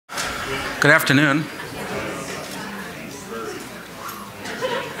Good afternoon.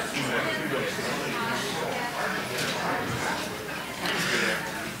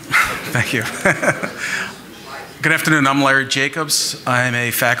 Thank you. Good afternoon. I'm Larry Jacobs. I'm a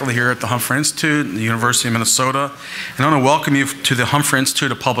faculty here at the Humphrey Institute, the University of Minnesota, and I want to welcome you to the Humphrey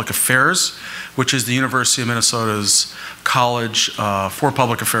Institute of Public Affairs, which is the University of Minnesota's College for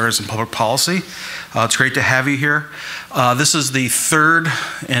Public Affairs and Public Policy. It's great to have you here. This is the third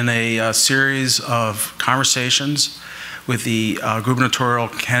in a series of conversations with the gubernatorial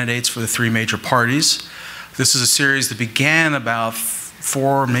candidates for the three major parties. This is a series that began about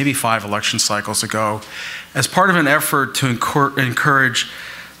 4, maybe 5 election cycles ago as part of an effort to encourage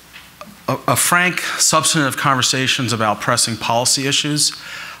a frank, substantive conversations about pressing policy issues.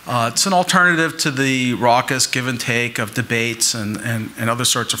 It's an alternative to the raucous give and take of debates and other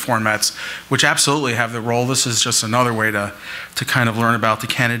sorts of formats, which absolutely have their role. This is just another way to kind of learn about the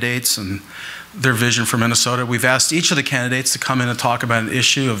candidates and their vision for Minnesota. We've asked each of the candidates to come in and talk about an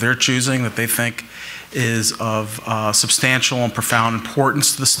issue of their choosing that they think is of substantial and profound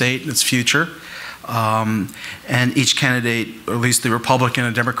importance to the state and its future. And each candidate, or at least the Republican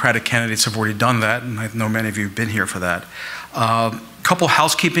and Democratic candidates, have already done that, and I know many of you have been here for that. Couple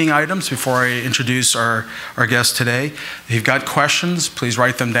housekeeping items before I introduce our guest today. If you've got questions, please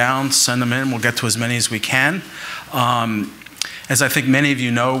write them down, send them in. We'll get to as many as we can. As I think many of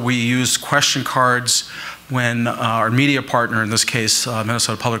you know, we use question cards when our media partner, in this case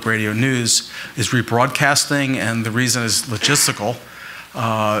Minnesota Public Radio News, is rebroadcasting, and the reason is logistical.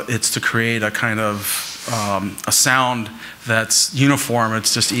 It's to create a kind of a sound that's uniform.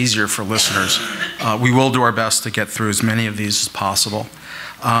 It's just easier for listeners. We will do our best to get through as many of these as possible.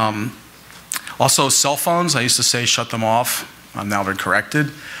 Also, cell phones, I used to say shut them off. I've now been corrected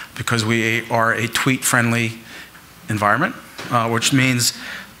because we are a tweet-friendly environment, which means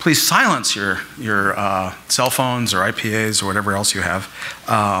please silence your cell phones or IPAs or whatever else you have,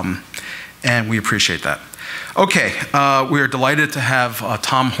 and we appreciate that. Okay, we are delighted to have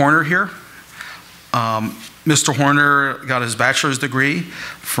Tom Horner here. Mr. Horner got his bachelor's degree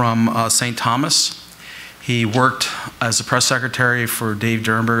from St. Thomas. He worked as a press secretary for Dave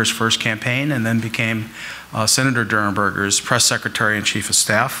Durenberger's first campaign and then became Senator Durenberger's press secretary and chief of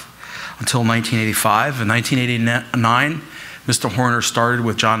staff until 1985. In 1989, Mr. Horner started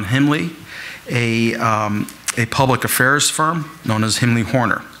with John Himley, a public affairs firm known as Himley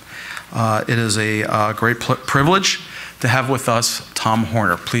Horner. It is a great privilege to have with us Tom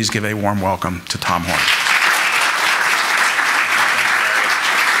Horner. Please give a warm welcome to Tom Horner.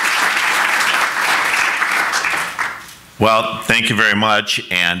 Well, thank you very much.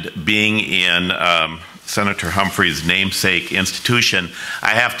 And being in Senator Humphrey's namesake institution,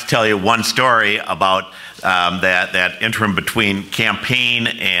 I have to tell you one story about that interim between campaign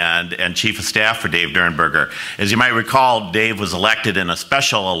and chief of staff for Dave Durenberger. As you might recall, Dave was elected in a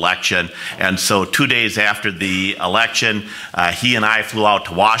special election, and so 2 days after the election, he and I flew out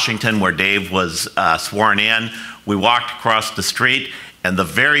to Washington where Dave was sworn in. We walked across the street, and the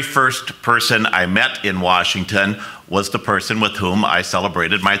very first person I met in Washington was the person with whom I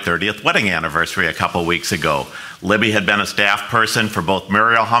celebrated my 30th wedding anniversary a couple weeks ago. Libby had been a staff person for both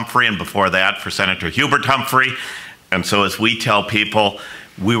Muriel Humphrey and before that for Senator Hubert Humphrey. And so as we tell people,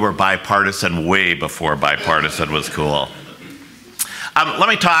 we were bipartisan way before bipartisan was cool. Let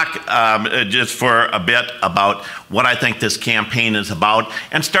me talk just for a bit about what I think this campaign is about,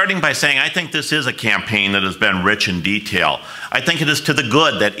 and starting by saying I think this is a campaign that has been rich in detail. I think it is to the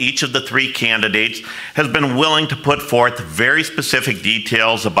good that each of the three candidates has been willing to put forth very specific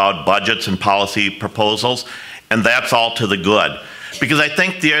details about budgets and policy proposals, and that's all to the good. Because I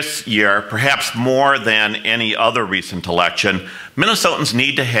think this year, perhaps more than any other recent election, Minnesotans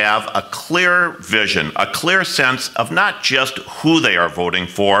need to have a clear vision, a clear sense of not just who they are voting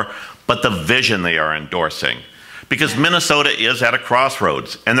for, but the vision they are endorsing. Because Minnesota is at a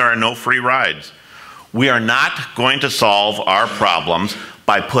crossroads, and there are no free rides. We are not going to solve our problems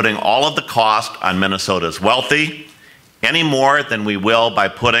by putting all of the cost on Minnesota's wealthy, any more than we will by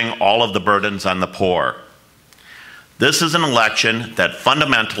putting all of the burdens on the poor. This is an election that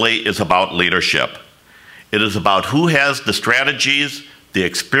fundamentally is about leadership. It is about who has the strategies, the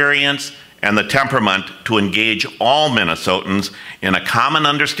experience, and the temperament to engage all Minnesotans in a common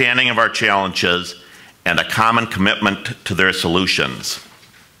understanding of our challenges and a common commitment to their solutions.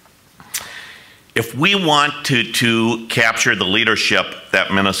 If we want to capture the leadership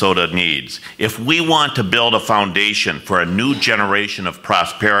that Minnesota needs, if we want to build a foundation for a new generation of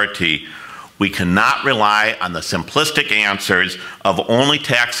prosperity, we cannot rely on the simplistic answers of only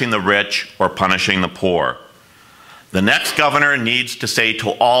taxing the rich or punishing the poor. The next governor needs to say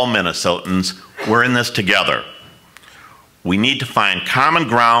to all Minnesotans, we're in this together. We need to find common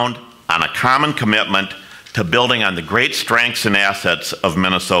ground on a common commitment to building on the great strengths and assets of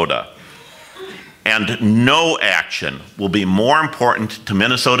Minnesota. And no action will be more important to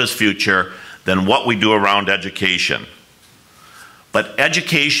Minnesota's future than what we do around education. But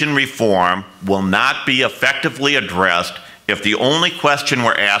education reform will not be effectively addressed if the only question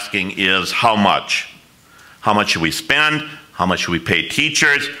we're asking is how much? How much should we spend? How much should we pay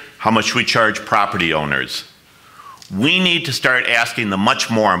teachers? How much should we charge property owners? We need to start asking the much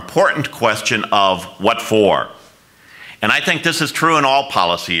more important question of what for? And I think this is true in all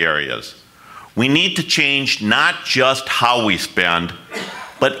policy areas. We need to change not just how we spend,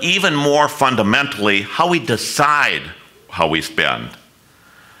 but even more fundamentally, how we decide how we spend.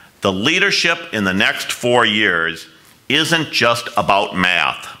 The leadership in the next 4 years isn't just about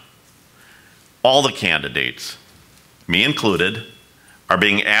math. All the candidates, me included, are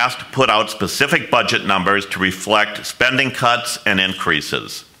being asked to put out specific budget numbers to reflect spending cuts and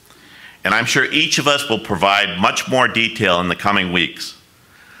increases. And I'm sure each of us will provide much more detail in the coming weeks.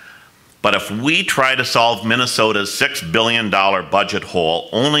 But if we try to solve Minnesota's $6 billion budget hole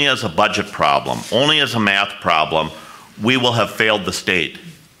only as a budget problem, only as a math problem, we will have failed the state.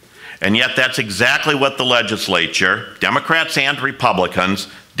 And yet that's exactly what the legislature, Democrats and Republicans,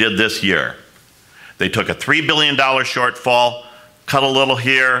 did this year. They took a $3 billion shortfall, cut a little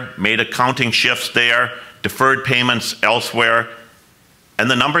here, made accounting shifts there, deferred payments elsewhere, and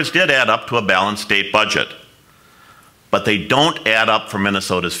the numbers did add up to a balanced state budget. But they don't add up for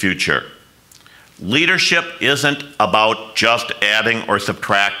Minnesota's future. Leadership isn't about just adding or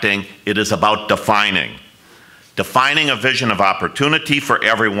subtracting, it is about defining. Defining a vision of opportunity for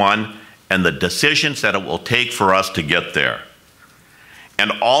everyone and the decisions that it will take for us to get there.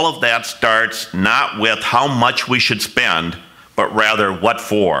 And all of that starts not with how much we should spend, but rather what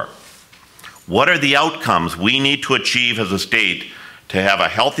for. What are the outcomes we need to achieve as a state to have a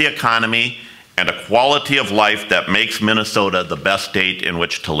healthy economy and a quality of life that makes Minnesota the best state in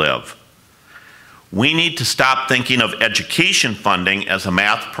which to live? We need to stop thinking of education funding as a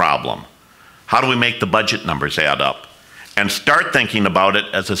math problem. How do we make the budget numbers add up? And start thinking about it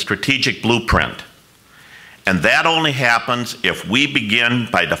as a strategic blueprint. And that only happens if we begin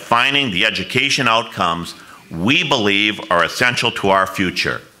by defining the education outcomes we believe are essential to our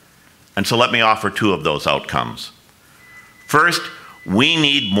future. And so let me offer 2 of those outcomes. First, we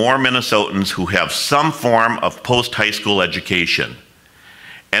need more Minnesotans who have some form of post-high school education.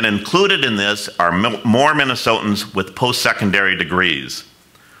 And included in this are more Minnesotans with post-secondary degrees.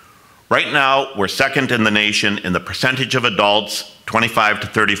 Right now, we're second in the nation in the percentage of adults 25 to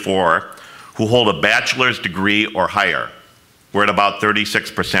 34 who hold a bachelor's degree or higher. We're at about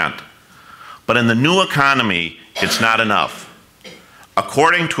 36%. But in the new economy, it's not enough.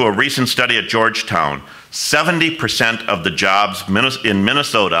 According to a recent study at Georgetown, 70% of the jobs in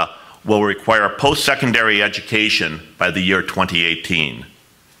Minnesota will require post-secondary education by the year 2018.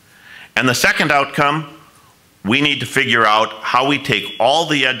 And the second outcome, we need to figure out how we take all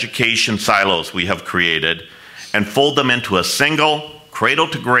the education silos we have created and fold them into a single,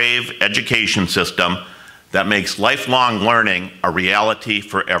 cradle-to-grave education system that makes lifelong learning a reality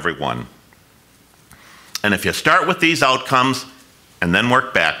for everyone. And if you start with these outcomes and then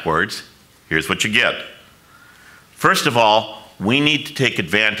work backwards, here's what you get. First of all, we need to take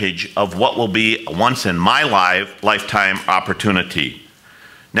advantage of what will be a once-in-my-lifetime opportunity.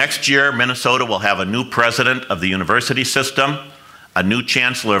 Next year, Minnesota will have a new president of the university system, a new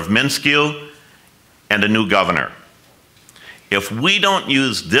chancellor of MnSCU, and a new governor. If we don't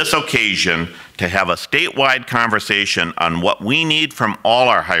use this occasion to have a statewide conversation on what we need from all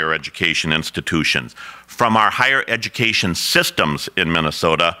our higher education institutions, from our higher education systems in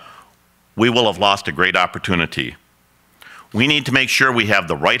Minnesota, we will have lost a great opportunity. We need to make sure we have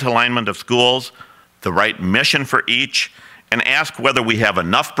the right alignment of schools, the right mission for each, and ask whether we have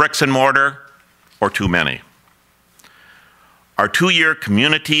enough bricks and mortar or too many. Our 2-year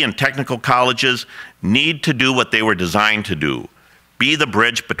community and technical colleges need to do what they were designed to do, be the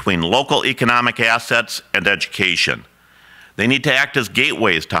bridge between local economic assets and education. They need to act as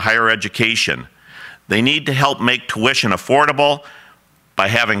gateways to higher education. They need to help make tuition affordable by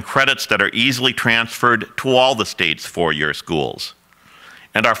having credits that are easily transferred to all the state's 4-year schools.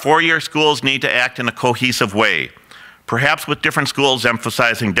 And our 4-year schools need to act in a cohesive way, perhaps with different schools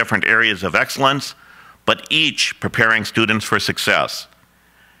emphasizing different areas of excellence, but each preparing students for success.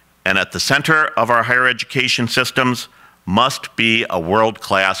 And at the center of our higher education systems must be a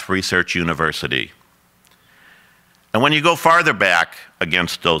world-class research university. And when you go farther back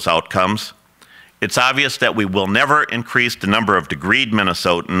against those outcomes, It's obvious that we will never increase the number of degreed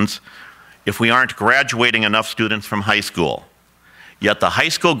Minnesotans if we aren't graduating enough students from high school. Yet the high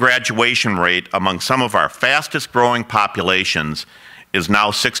school graduation rate among some of our fastest growing populations is now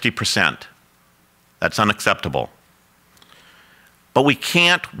 60%. That's unacceptable. But we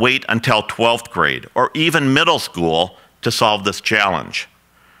can't wait until 12th grade or even middle school to solve this challenge.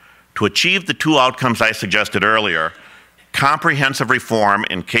 To achieve the two outcomes I suggested earlier, comprehensive reform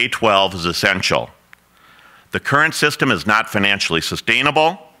in K-12 is essential. The current system is not financially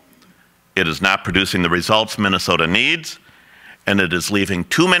sustainable, it is not producing the results Minnesota needs, and it is leaving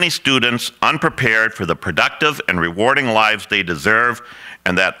too many students unprepared for the productive and rewarding lives they deserve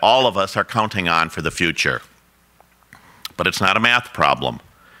and that all of us are counting on for the future. But it's not a math problem,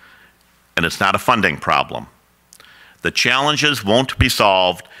 and it's not a funding problem. The challenges won't be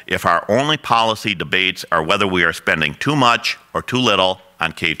solved if our only policy debates are whether we are spending too much or too little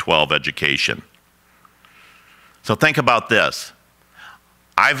on K-12 education. So think about this.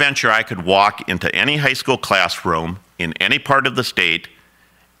 I venture I could walk into any high school classroom in any part of the state,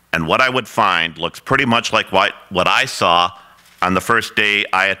 and what I would find looks pretty much like what I saw on the first day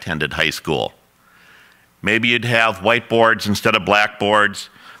I attended high school. Maybe you'd have whiteboards instead of blackboards.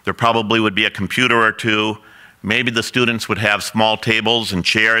 There probably would be a computer or two. Maybe the students would have small tables and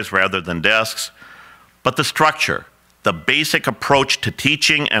chairs rather than desks. But the structure, the basic approach to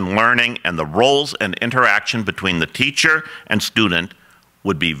teaching and learning, and the roles and interaction between the teacher and student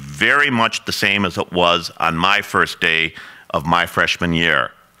would be very much the same as it was on my first day of my freshman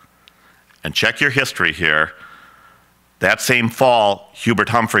year. And check your history here. That same fall, Hubert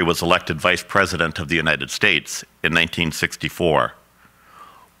Humphrey was elected Vice President of the United States in 1964.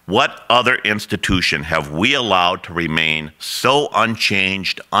 What other institution have we allowed to remain so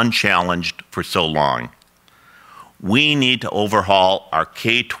unchanged, unchallenged for so long? We need to overhaul our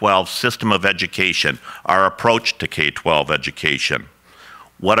K-12 system of education, our approach to K-12 education,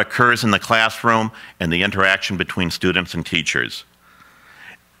 what occurs in the classroom and the interaction between students and teachers.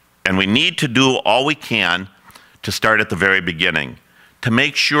 And we need to do all we can to start at the very beginning, to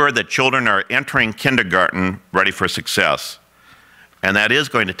make sure that children are entering kindergarten ready for success. And that is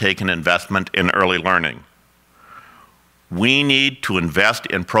going to take an investment in early learning. We need to invest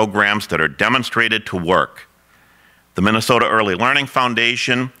in programs that are demonstrated to work. The Minnesota Early Learning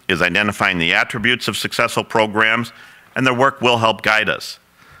Foundation is identifying the attributes of successful programs, and their work will help guide us.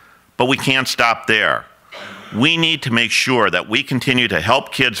 But we can't stop there. We need to make sure that we continue to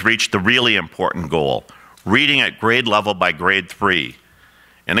help kids reach the really important goal, reading at grade level by grade 3.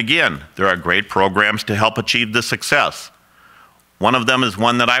 And again, there are great programs to help achieve this success. One of them is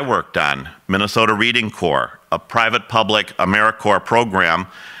one that I worked on, Minnesota Reading Corps, a private-public AmeriCorps program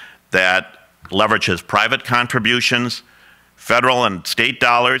that leverages private contributions, federal and state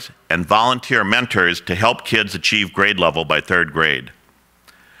dollars, and volunteer mentors to help kids achieve grade level by 3rd grade.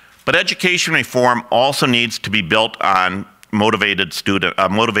 But education reform also needs to be built on motivated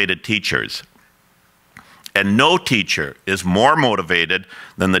teachers. And no teacher is more motivated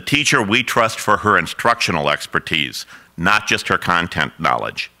than the teacher we trust for her instructional expertise, not just her content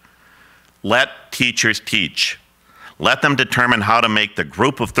knowledge. Let teachers teach. Let them determine how to make the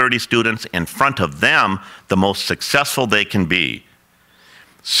group of 30 students in front of them the most successful they can be.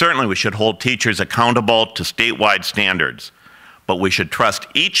 Certainly we should hold teachers accountable to statewide standards, but we should trust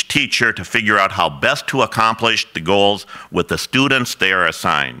each teacher to figure out how best to accomplish the goals with the students they are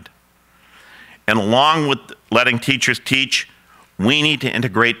assigned. And along with letting teachers teach, we need to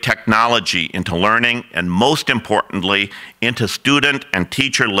integrate technology into learning and, most importantly, into student and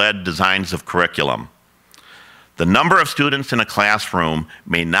teacher-led designs of curriculum. The number of students in a classroom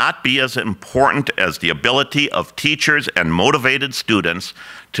may not be as important as the ability of teachers and motivated students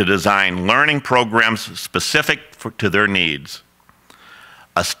to design learning programs specific to their needs.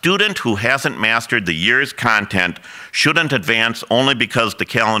 A student who hasn't mastered the year's content shouldn't advance only because the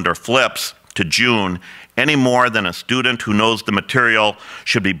calendar flips to June any more than a student who knows the material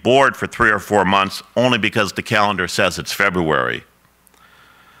should be bored for 3 or 4 months only because the calendar says it's February.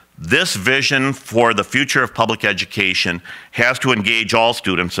 This vision for the future of public education has to engage all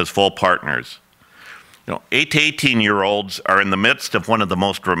students as full partners. 8 to 18-year-olds are in the midst of one of the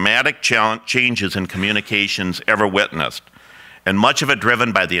most dramatic changes in communications ever witnessed, and much of it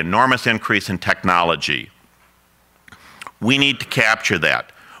driven by the enormous increase in technology. We need to capture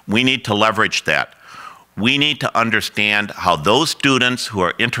that. We need to leverage that. We need to understand how those students who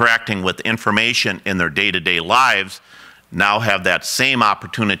are interacting with information in their day-to-day lives now have that same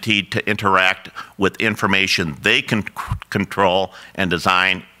opportunity to interact with information they can control and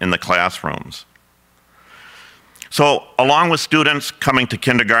design in the classrooms. So, along with students coming to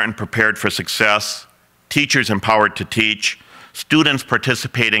kindergarten prepared for success, teachers empowered to teach, students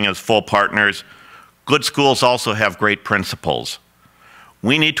participating as full partners, good schools also have great principals.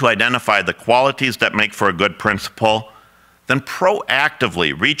 We need to identify the qualities that make for a good principal, then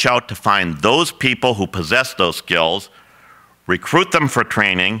proactively reach out to find those people who possess those skills, recruit them for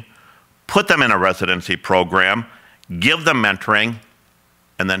training, put them in a residency program, give them mentoring,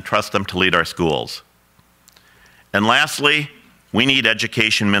 and then trust them to lead our schools. And lastly, we need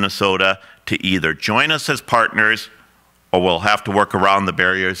Education Minnesota to either join us as partners or we'll have to work around the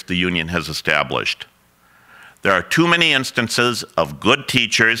barriers the union has established. There are too many instances of good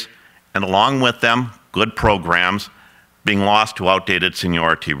teachers and along with them, good programs being lost to outdated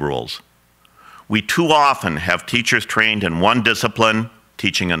seniority rules. We too often have teachers trained in one discipline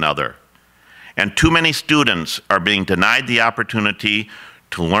teaching another. And too many students are being denied the opportunity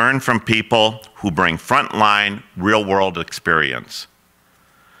to learn from people who bring frontline, real-world experience.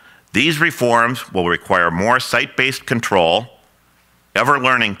 These reforms will require more site-based control,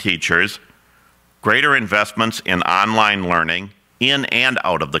 ever-learning teachers, greater investments in online learning, in and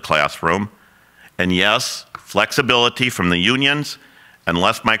out of the classroom, and yes, flexibility from the unions and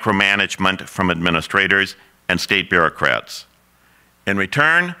less micromanagement from administrators and state bureaucrats. In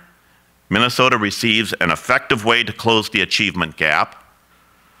return, Minnesota receives an effective way to close the achievement gap,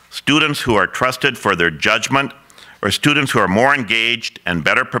 students who are trusted for their judgment, or students who are more engaged and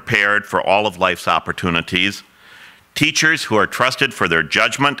better prepared for all of life's opportunities, teachers who are trusted for their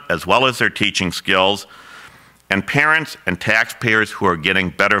judgment as well as their teaching skills, and parents and taxpayers who are getting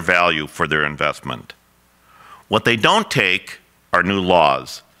better value for their investment. What they don't take are new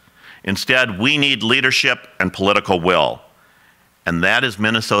laws. Instead, we need leadership and political will, and that is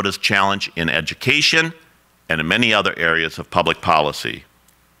Minnesota's challenge in education and in many other areas of public policy.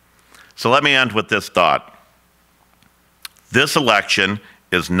 So let me end with this thought. This election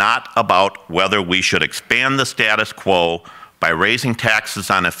is not about whether we should expand the status quo by raising taxes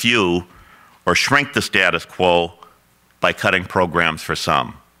on a few or shrink the status quo by cutting programs for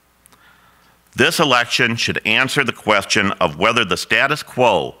some. This election should answer the question of whether the status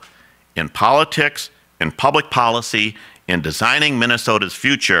quo in politics, in public policy, in designing Minnesota's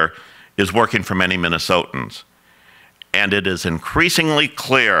future is working for many Minnesotans. And it is increasingly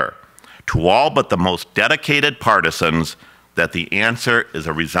clear to all but the most dedicated partisans that the answer is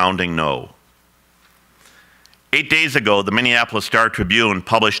a resounding no. 8 days ago, the Minneapolis Star-Tribune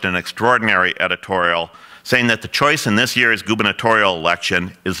published an extraordinary editorial saying that the choice in this year's gubernatorial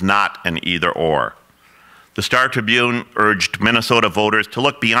election is not an either-or. The Star-Tribune urged Minnesota voters to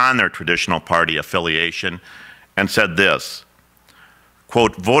look beyond their traditional party affiliation and said this,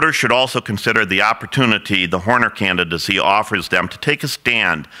 quote, voters should also consider the opportunity the Horner candidacy offers them to take a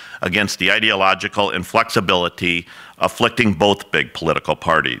stand against the ideological inflexibility afflicting both big political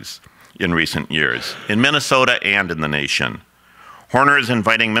parties in recent years, in Minnesota and in the nation. Horner is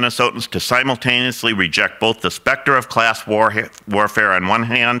inviting Minnesotans to simultaneously reject both the specter of class warfare on one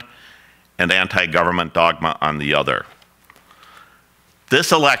hand and anti-government dogma on the other.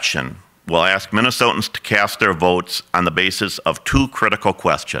 This election will ask Minnesotans to cast their votes on the basis of two critical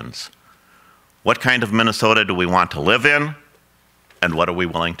questions. What kind of Minnesota do we want to live in, and what are we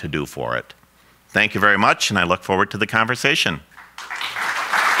willing to do for it? Thank you very much, and I look forward to the conversation.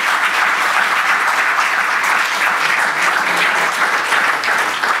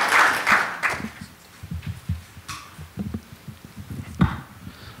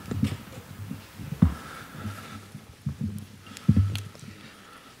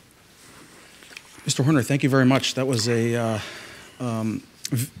 Mr. Horner, thank you very much. That was a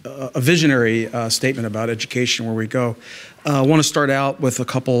visionary statement about education, where we go. I want to start out with a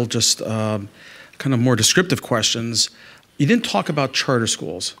couple just kind of more descriptive questions. You didn't talk about charter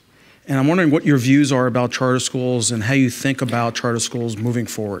schools, and I'm wondering what your views are about charter schools and how you think about charter schools moving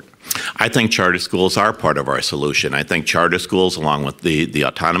forward. I think charter schools are part of our solution. I think charter schools, along with the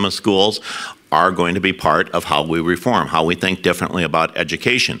autonomous schools, are going to be part of how we reform, how we think differently about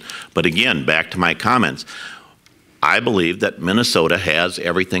education. But again, back to my comments, I believe that Minnesota has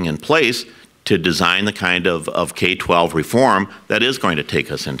everything in place to design the kind of K-12 reform that is going to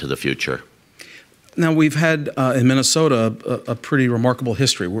take us into the future. Now, we've had in Minnesota a pretty remarkable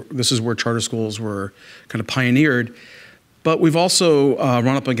history. This is where charter schools were kind of pioneered, but we've also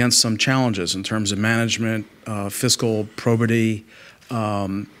run up against some challenges in terms of management, fiscal probity,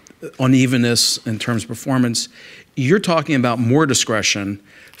 unevenness in terms of performance. You're talking about more discretion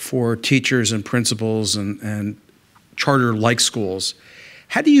for teachers and principals and charter-like schools.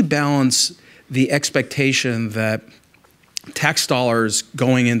 How do you balance the expectation that tax dollars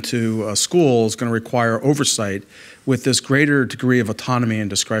going into school is going to require oversight with this greater degree of autonomy and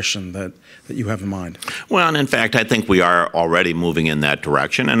discretion that you have in mind? Well, and in fact, I think we are already moving in that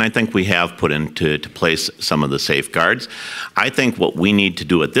direction, and I think we have put into place some of the safeguards. I think what we need to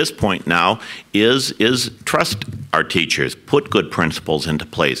do at this point now is trust our teachers, put good principles into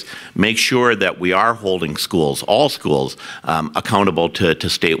place, make sure that we are holding schools, all schools, accountable to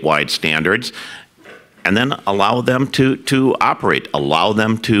statewide standards, and then allow them to operate, allow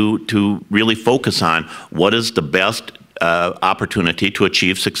them to really focus on what is the best opportunity to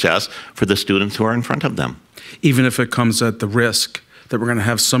achieve success for the students who are in front of them. Even if it comes at the risk that we're going to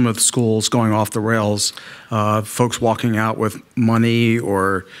have some of the schools going off the rails, folks walking out with money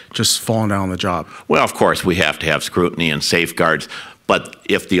or just falling down on the job? Well, of course, we have to have scrutiny and safeguards. But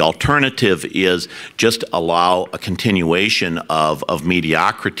if the alternative is just allow a continuation of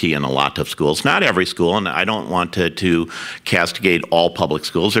mediocrity in a lot of schools, not every school, and I don't want to castigate all public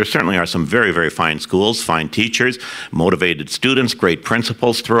schools. There certainly are some very, very fine schools, fine teachers, motivated students, great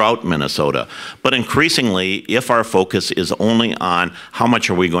principals throughout Minnesota. But increasingly, if our focus is only on how much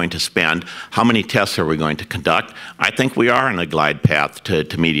are we going to spend, how many tests are we going to conduct, I think we are on a glide path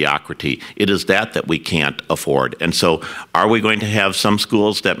to mediocrity. It is that we can't afford. And so are we going to have some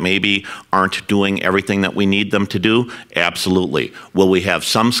schools that maybe aren't doing everything that we need them to do? Absolutely. Will we have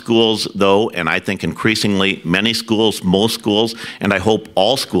some schools, though, and I think increasingly many schools, most schools, and I hope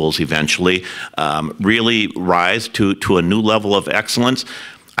all schools eventually really rise to a new level of excellence?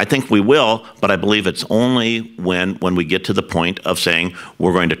 I think we will, but I believe it's only when we get to the point of saying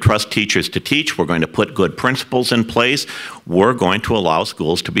we're going to trust teachers to teach, we're going to put good principles in place, we're going to allow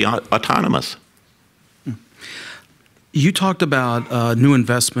schools to be autonomous. You talked about new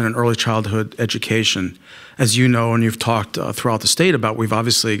investment in early childhood education. As you know, and you've talked throughout the state about, we've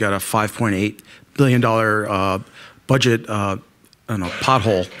obviously got a $5.8 billion budget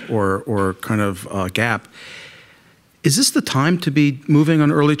pothole or kind of gap. Is this the time to be moving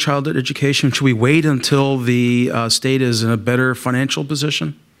on early childhood education? Should we wait until the state is in a better financial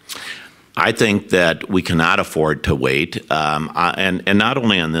position? I think that we cannot afford to wait, and not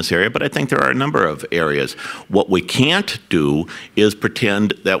only in this area, but I think there are a number of areas. What we can't do is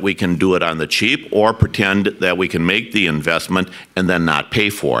pretend that we can do it on the cheap or pretend that we can make the investment and then not pay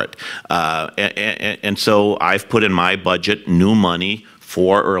for it. And so I've put in my budget new money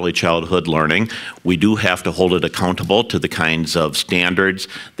for early childhood learning. We do have to hold it accountable to the kinds of standards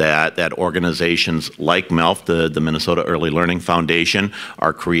that organizations like MELF, the Minnesota Early Learning Foundation,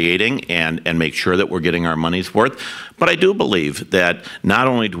 are creating and make sure that we're getting our money's worth. But I do believe that not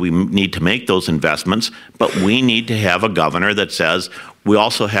only do we need to make those investments, but we need to have a governor that says we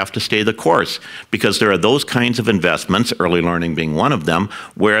also have to stay the course, because there are those kinds of investments, early learning being one of them,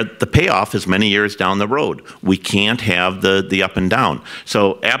 where the payoff is many years down the road. We can't have the up and down.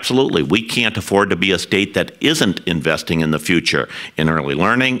 So absolutely, we can't afford to be a state that isn't investing in the future, in early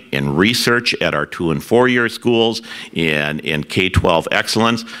learning, in research at our 2- and 4-year schools, in K-12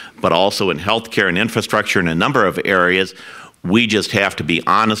 excellence, but also in healthcare and infrastructure in a number of areas. We just have to be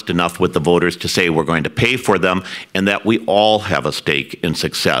honest enough with the voters to say we're going to pay for them and that we all have a stake in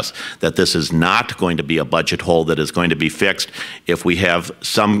success, that this is not going to be a budget hole that is going to be fixed if we have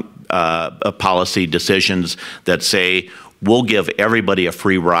some policy decisions that say we'll give everybody a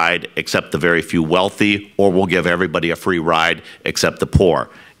free ride except the very few wealthy, or we'll give everybody a free ride except the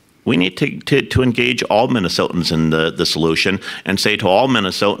poor. We need to engage all Minnesotans in the solution and say to all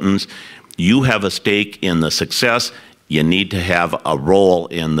Minnesotans, you have a stake in the success. You need to have a role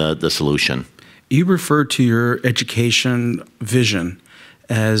in the solution. You referred to your education vision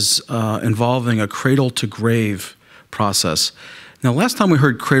as involving a cradle-to-grave process. Now, last time we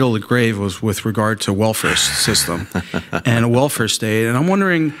heard cradle-to-grave was with regard to a welfare system and a welfare state. And I'm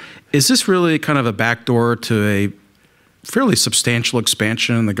wondering, is this really kind of a backdoor to a fairly substantial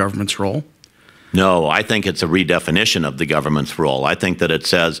expansion in the government's role? No, I think it's a redefinition of the government's role. I think that it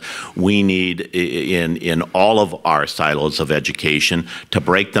says we need, in all of our silos of education, to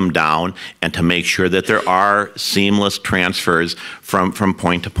break them down and to make sure that there are seamless transfers from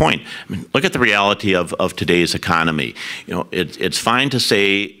point to point. I mean, look at the reality of today's economy. You know, it's fine to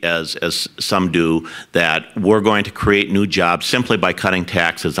say, as some do, that we're going to create new jobs simply by cutting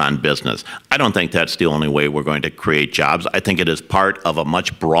taxes on business. I don't think that's the only way we're going to create jobs. I think it is part of a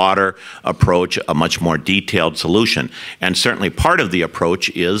much broader approach a much more detailed solution. And certainly part of the approach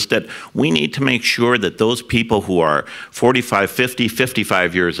is that we need to make sure that those people who are 45, 50,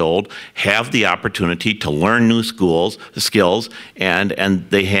 55 years old have the opportunity to learn new skills, and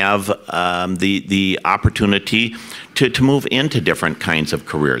they have the opportunity to move into different kinds of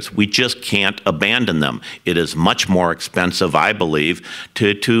careers. We just can't abandon them. It is much more expensive, I believe,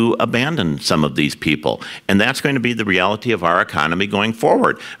 to abandon some of these people. And that's going to be the reality of our economy going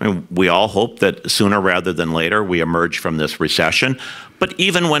forward. I mean, we all hope that sooner rather than later we emerge from this recession. But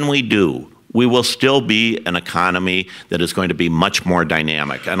even when we do, we will still be an economy that is going to be much more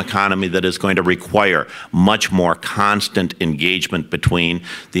dynamic, an economy that is going to require much more constant engagement between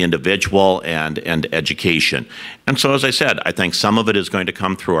the individual and education. And so, as I said, I think some of it is going to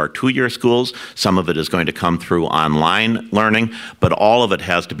come through our two-year schools, some of it is going to come through online learning, but all of it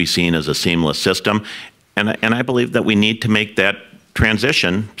has to be seen as a seamless system. And I believe that we need to make that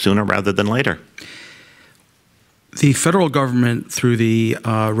transition sooner rather than later. The federal government, through the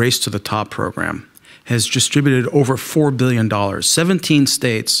Race to the Top program, has distributed over $4 billion. 17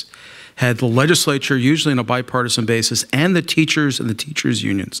 states had the legislature, usually on a bipartisan basis, and the teachers and the teachers'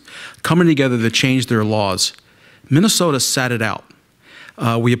 unions coming together to change their laws. Minnesota sat it out.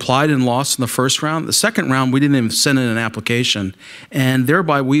 We applied and lost in the first round. The second round, we didn't even send in an application, and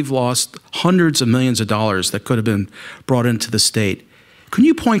thereby we've lost hundreds of millions of dollars that could have been brought into the state. Can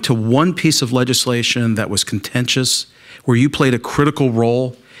you point to one piece of legislation that was contentious, where you played a critical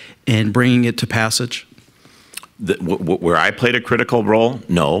role in bringing it to passage? Where I played a critical role?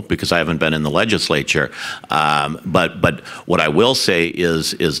 No, because I haven't been in the legislature. But what I will say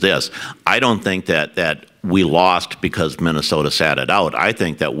is this. I don't think that we lost because Minnesota sat it out. I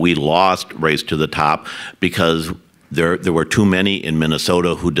think that we lost Race to the Top because there were too many in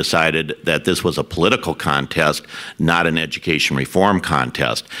Minnesota who decided that this was a political contest, not an education reform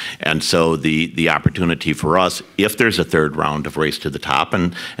contest. And so the opportunity for us, if there's a third round of Race to the Top,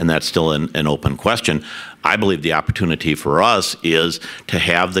 and that's still an open question, I believe the opportunity for us is to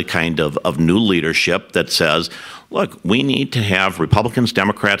have the kind of new leadership that says, look, we need to have Republicans,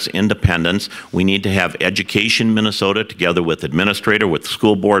 Democrats, independents. We need to have Education Minnesota together with administrator, with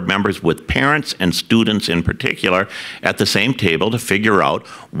school board members, with parents and students in particular at the same table to figure out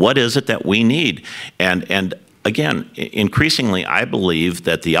what is it that we need. And again, increasingly, I believe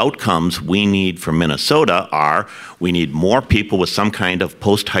that the outcomes we need for Minnesota are we need more people with some kind of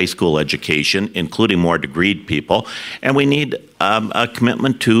post-high school education, including more degreed people, and we need a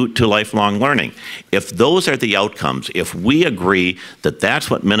commitment to lifelong learning. If those are the outcomes, if we agree that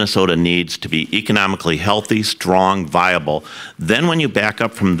that's what Minnesota needs to be economically healthy, strong, viable, then when you back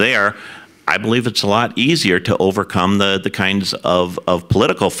up from there, I believe it's a lot easier to overcome the kinds of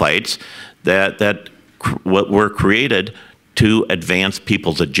political fights that were created to advance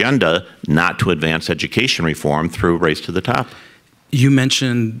people's agenda, not to advance education reform through Race to the Top. You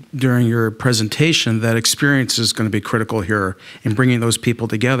mentioned during your presentation that experience is going to be critical here in bringing those people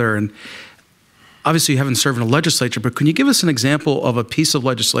together. And obviously you haven't served in a legislature, but can you give us an example of a piece of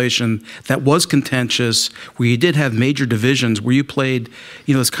legislation that was contentious, where you did have major divisions, where you played,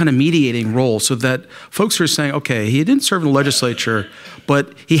 you know, this kind of mediating role, so that folks are saying, okay, he didn't serve in the legislature,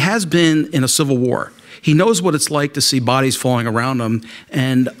 but he has been in a civil war. He knows what it's like to see bodies falling around him,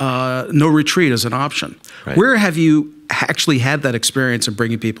 and no retreat is an option. Right. Where have you actually had that experience of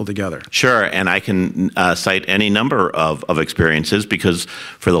bringing people together? Sure, and I can cite any number of experiences, because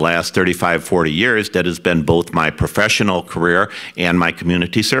for the last 35, 40 years, that has been both my professional career and my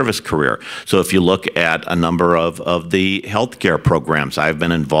community service career. So if you look at a number of the healthcare programs, I've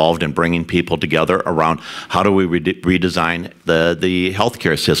been involved in bringing people together around how do we redesign the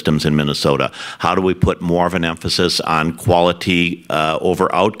healthcare systems in Minnesota? How do we put more of an emphasis on quality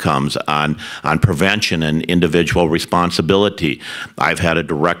over outcomes, on prevention and individual responsibility? I've had a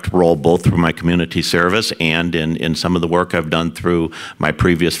direct role both through my community service and in some of the work I've done through my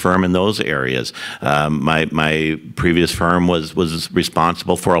previous firm in those areas. My previous firm was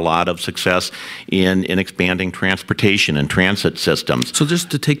responsible for a lot of success in expanding transportation and transit systems. So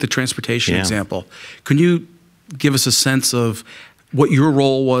just to take the transportation example, can you give us a sense of what your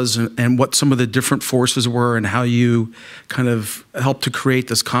role was and what some of the different forces were, and how you kind of helped to create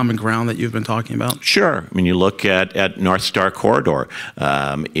this common ground that you've been talking about? Sure. I mean, you look at North Star Corridor.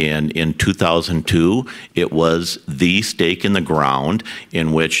 In 2002, it was the stake in the ground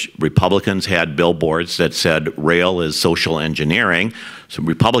in which Republicans had billboards that said rail is social engineering. So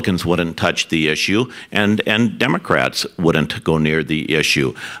Republicans wouldn't touch the issue, and Democrats wouldn't go near the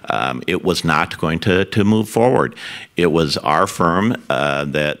issue. It was not going to move forward. It was our firm reform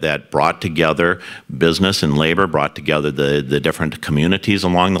that brought together business and labor, brought together the different communities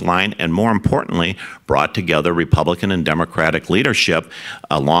along the line, and more importantly, brought together Republican and Democratic leadership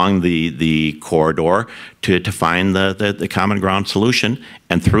along the corridor to find the common ground solution,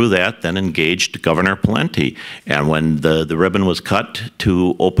 and through that then engaged Governor Pawlenty. And when the ribbon was cut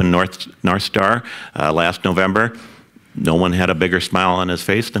to open North Star last November, no one had a bigger smile on his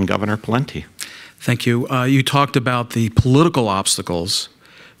face than Governor Pawlenty. Thank you. You talked about the political obstacles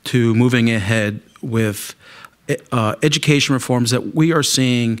to moving ahead with education reforms that we are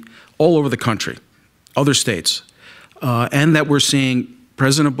seeing all over the country, other states, and that we're seeing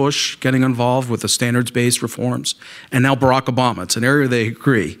President Bush getting involved with the standards-based reforms, and now Barack Obama. It's an area they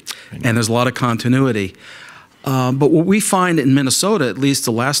agree, and there's a lot of continuity. But what we find in Minnesota, at least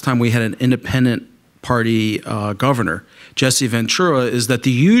the last time we had an independent party governor, Jesse Ventura, is that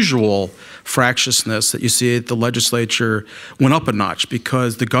the usual fractiousness that you see at the legislature went up a notch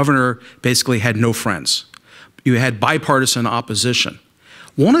because the governor basically had no friends. You had bipartisan opposition.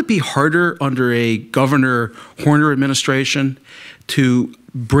 Won't it be harder under a Governor Horner administration to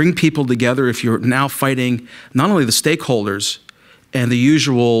bring people together if you're now fighting not only the stakeholders and the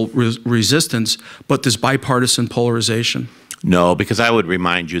usual resistance, but this bipartisan polarization? No, because I would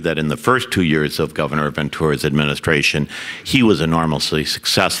remind you that in the first 2 years of Governor Ventura's administration, he was enormously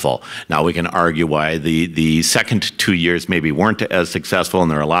successful. Now, we can argue why the second 2 years maybe weren't as successful,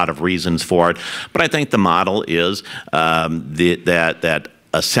 and there are a lot of reasons for it. But I think the model is that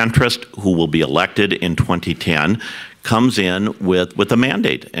a centrist who will be elected in 2010 comes in with a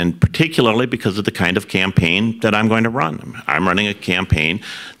mandate, and particularly because of the kind of campaign that I'm going to run. I'm running a campaign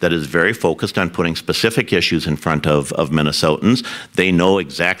that is very focused on putting specific issues in front of Minnesotans. They know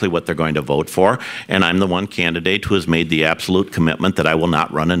exactly what they're going to vote for, and I'm the one candidate who has made the absolute commitment that I will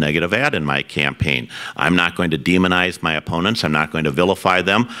not run a negative ad in my campaign. I'm not going to demonize my opponents. I'm not going to vilify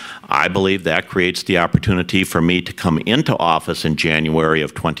them. I believe that creates the opportunity for me to come into office in January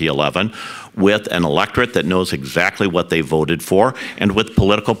of 2011 with an electorate that knows exactly what they voted for, and with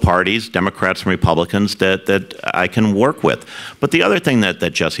political parties, Democrats and Republicans, that I can work with. But the other thing that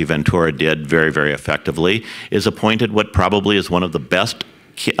Jesse Ventura did very, very effectively is appointed what probably is one of the best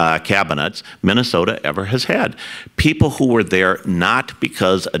cabinets Minnesota ever has had. People who were there not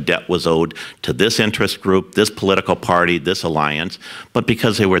because a debt was owed to this interest group, this political party, this alliance, but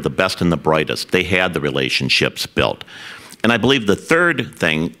because they were the best and the brightest. They had the relationships built. And I believe the third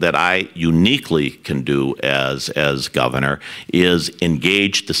thing that I uniquely can do as governor is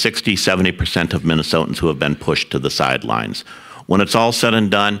engage the 60–70% of Minnesotans who have been pushed to the sidelines. When it's all said and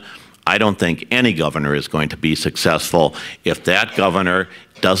done, I don't think any governor is going to be successful if that governor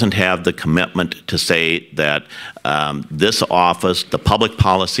doesn't have the commitment to say that this office, the public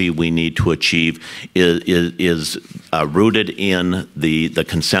policy we need to achieve is rooted in the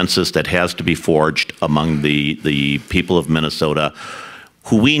consensus that has to be forged among the people of Minnesota,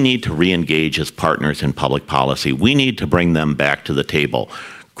 who we need to re-engage as partners in public policy. We need to bring them back to the table.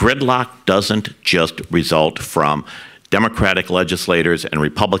 Gridlock doesn't just result from Democratic legislators and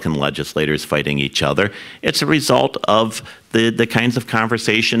Republican legislators fighting each other. It's a result of the kinds of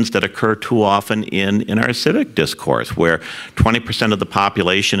conversations that occur too often in our civic discourse, where 20% of the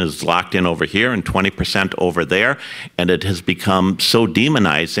population is locked in over here and 20% over there, and it has become so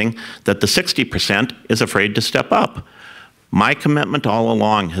demonizing that the 60% is afraid to step up. My commitment all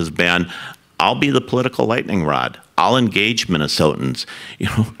along has been, I'll be the political lightning rod. I'll engage Minnesotans. You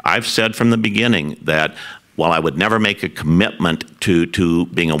know, I've said from the beginning that while I would never make a commitment to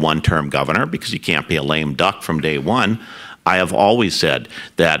being a one-term governor, because you can't be a lame duck from day one, I have always said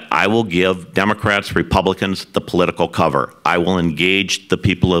that I will give Democrats, Republicans the political cover. I will engage the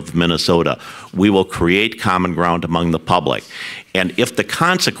people of Minnesota. We will create common ground among the public. And if the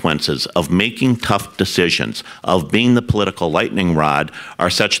consequences of making tough decisions, of being the political lightning rod, are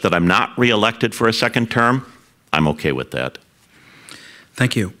such that I'm not reelected for a second term, I'm okay with that.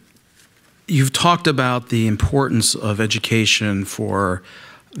 Thank you. You've talked about the importance of education for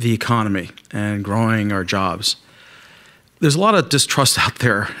the economy and growing our jobs. There's a lot of distrust out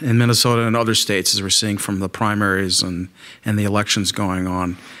there in Minnesota and other states, as we're seeing from the primaries and the elections going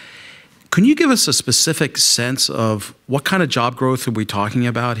on. Can you give us a specific sense of what kind of job growth are we talking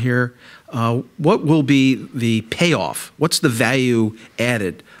about here? What will be the payoff? What's the value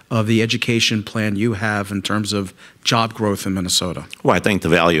added of the education plan you have in terms of job growth in Minnesota? Well, I think the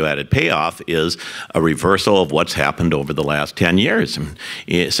value-added payoff is a reversal of what's happened over the last 10 years.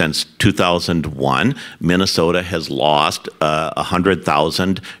 Since 2001, Minnesota has lost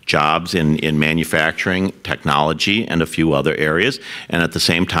 100,000 jobs in manufacturing, technology, and a few other areas. And at the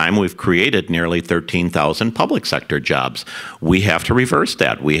same time, we've created nearly 13,000 public sector jobs. We have to reverse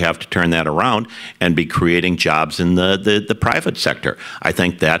that. We have to turn that around and be creating jobs in the private sector. I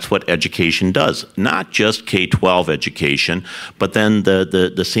think that's what education does, not just K-12 education, but then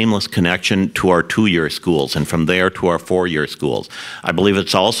the seamless connection to our two-year schools and from there to our four-year schools. I believe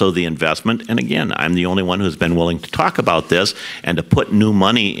it's also the investment, and again, I'm the only one who's been willing to talk about this and to put new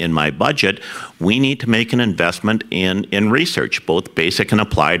money in my budget. We need to make an investment in research, both basic and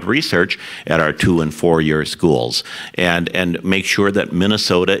applied research at our two- and four-year schools, and make sure that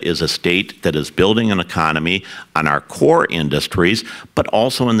Minnesota is a state that is building an economy on our core industries, but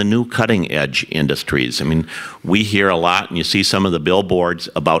also in the new cutting-edge industries. I mean, we hear a lot, and you see some of the billboards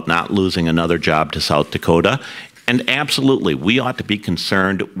about not losing another job to South Dakota. And absolutely, we ought to be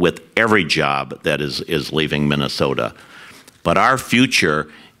concerned with every job that is leaving Minnesota. But our future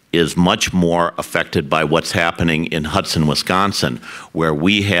is much more affected by what's happening in Hudson, Wisconsin, where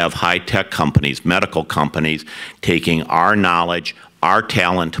we have high-tech companies, medical companies, taking our knowledge, our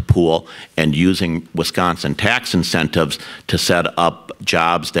talent pool, and using Wisconsin tax incentives to set up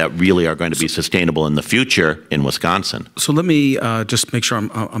jobs that really are going to be sustainable in the future in Wisconsin. So let me just make sure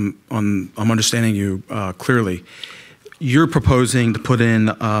I'm understanding you clearly. You're proposing to put in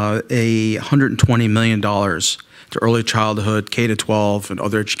 $120 million to early childhood, K-12, and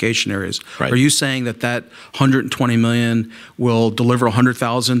other education areas. Right. Are you saying that that $120 million will deliver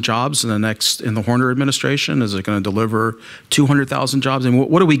 100,000 jobs in the Horner administration? Is it going to deliver 200,000 jobs? And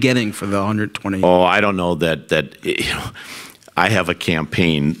what are we getting for the 120? Oh, I don't know that you know. I have a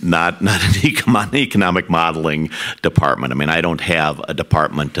campaign, not an economic modeling department. I mean, I don't have a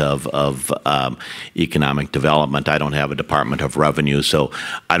department of economic development. I don't have a department of revenue, so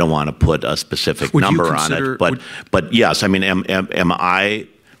I don't want to put a specific number on it. But yes, I mean, am I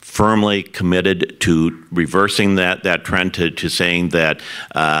firmly committed to reversing that trend, to saying that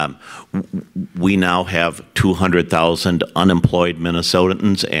we now have 200,000 unemployed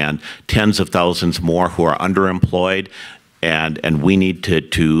Minnesotans and tens of thousands more who are underemployed? And we need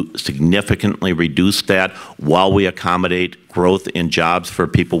to significantly reduce that while we accommodate growth in jobs for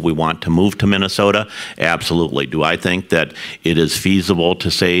people we want to move to Minnesota? Absolutely. Do I think that it is feasible to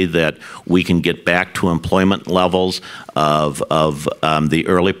say that we can get back to employment levels of the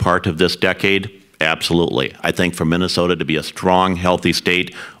early part of this decade? Absolutely. I think for Minnesota to be a strong, healthy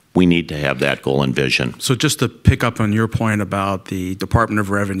state, we need to have that goal and vision. So just to pick up on your point about the Department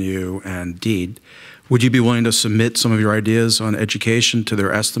of Revenue and DEED, would you be willing to submit some of your ideas on education to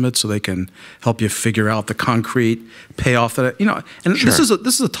their estimates so they can help you figure out the concrete payoff that, you know, and Sure.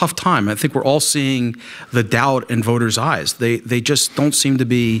 This is a tough time. I think we're all seeing the doubt in voters' eyes. They just don't seem to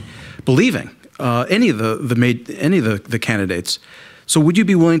be believing any of the candidates. So would you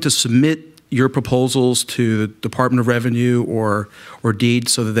be willing to submit your proposals to the Department of Revenue or DEED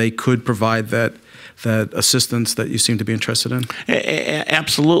so that they could provide that assistance that you seem to be interested in?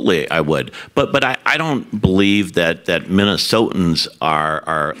 Absolutely, I would. But I don't believe that Minnesotans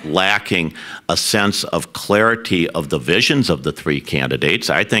are lacking a sense of clarity of the visions of the three candidates.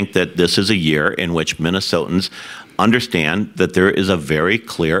 I think that this is a year in which Minnesotans understand that there is a very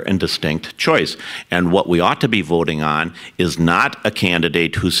clear and distinct choice. And what we ought to be voting on is not a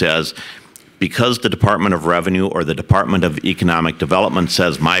candidate who says, because the Department of Revenue or the Department of Economic Development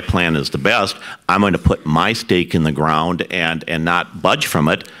says my plan is the best, I'm going to put my stake in the ground and not budge from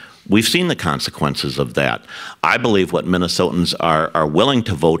it. We've seen the consequences of that. I believe what Minnesotans are willing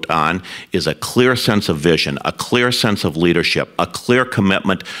to vote on is a clear sense of vision, a clear sense of leadership, a clear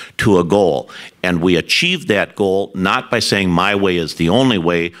commitment to a goal. And we achieve that goal not by saying my way is the only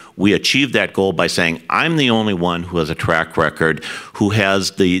way. We achieve that goal by saying I'm the only one who has a track record, who has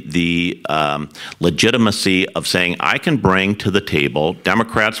the legitimacy of saying I can bring to the table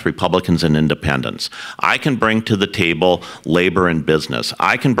Democrats, Republicans, and Independents. I can bring to the table labor and business.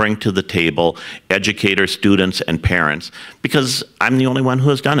 I can bring to the table educators, students, and parents, because I'm the only one who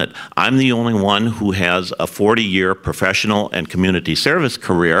has done it. I'm the only one who has a 40-year professional and community service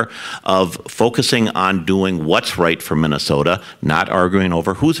career of focusing on doing what's right for Minnesota, not arguing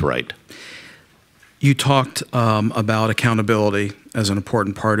over who's right. You talked about accountability as an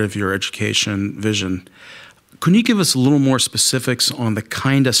important part of your education vision. Can you give us a little more specifics on the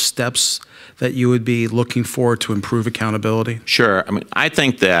kind of steps that you would be looking for to improve accountability? Sure. I mean, I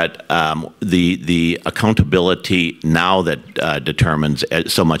think that the accountability now that determines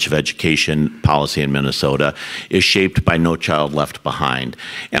so much of education policy in Minnesota is shaped by No Child Left Behind.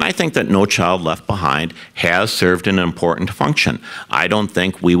 And I think that No Child Left Behind has served an important function. I don't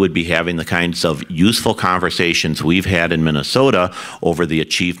think we would be having the kinds of useful conversations we've had in Minnesota over the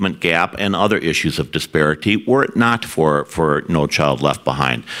achievement gap and other issues of disparity were it not for No Child Left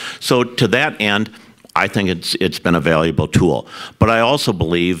Behind. So to that end, I think it's been a valuable tool. But I also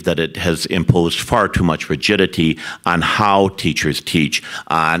believe that it has imposed far too much rigidity on how teachers teach,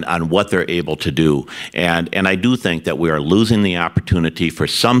 on what they're able to do. And I do think that we are losing the opportunity for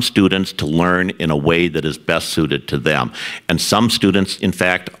some students to learn in a way that is best suited to them. And some students, in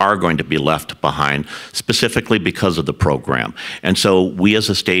fact, are going to be left behind, specifically because of the program. And so we as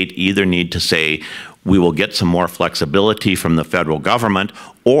a state either need to say, we will get some more flexibility from the federal government,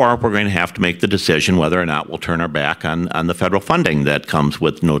 or we're going to have to make the decision whether or not we'll turn our back on the federal funding that comes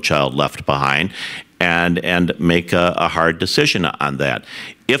with No Child Left Behind and make a hard decision on that.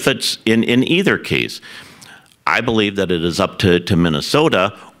 If it's in either case, I believe that it is up to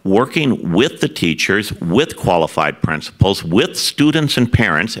Minnesota working with the teachers, with qualified principals, with students and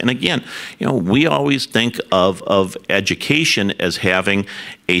parents. And again, you know, we always think of education as having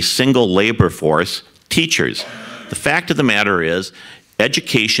a single labor force, teachers. The fact of the matter is,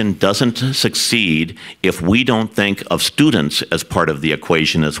 education doesn't succeed if we don't think of students as part of the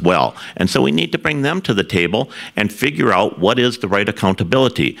equation as well. And so we need to bring them to the table and figure out what is the right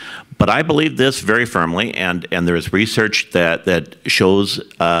accountability. But I believe this very firmly, and there is research that shows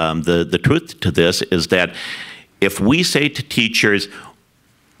the truth to this, is that if we say to teachers,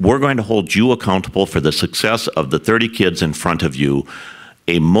 we're going to hold you accountable for the success of the 30 kids in front of you,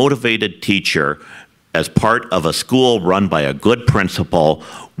 a motivated teacher as part of a school run by a good principal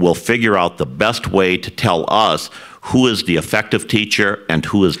will figure out the best way to tell us who is the effective teacher and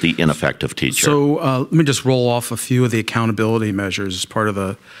who is the ineffective teacher. So let me just roll off a few of the accountability measures as part of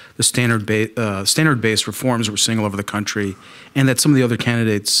the standard-based reforms we're seeing all over the country, and that some of the other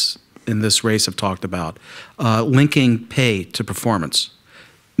candidates in this race have talked about. Linking pay to performance,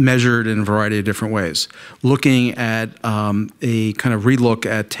 measured in a variety of different ways. Looking at a kind of relook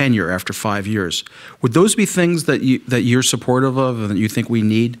at tenure after 5 years. Would those be things that you're supportive of and that you think we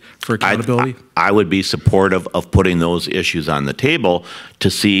need for accountability? I would be supportive of putting those issues on the table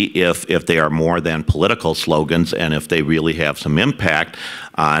to see if they are more than political slogans and if they really have some impact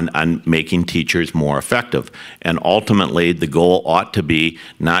on making teachers more effective. And ultimately, the goal ought to be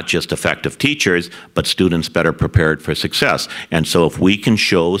not just effective teachers, but students better prepared for success. And so if we can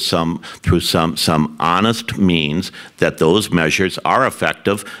show through some honest means that those measures are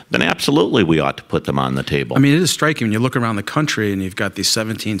effective, then absolutely we ought to put them on the table. I mean, it is striking when you look around the country and you've got these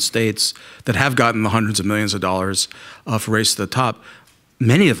 17 states that have gotten the hundreds of millions of dollars for Race to the Top.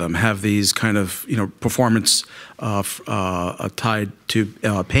 Many of them have these kind of, you know, performance tied to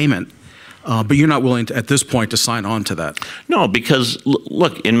payment, but you're not willing to, at this point, to sign on to that. No, because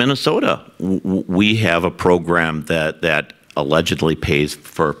look, in Minnesota, we have a program that allegedly pays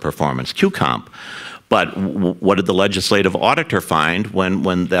for performance, QComp. But what did the legislative auditor find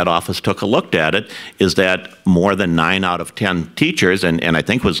when that office took a look at it is that more than 9 out of 10 teachers, and I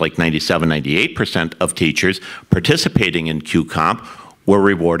think it was like 97, 98% of teachers participating in QComp were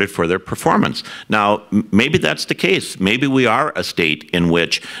rewarded for their performance. Now, maybe that's the case. Maybe we are a state in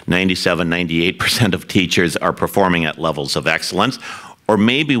which 97, 98% of teachers are performing at levels of excellence. Or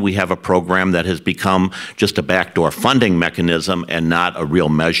maybe we have a program that has become just a backdoor funding mechanism and not a real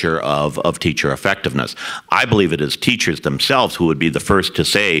measure of teacher effectiveness. I believe it is teachers themselves who would be the first to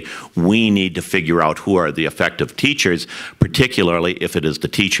say, we need to figure out who are the effective teachers, particularly if it is the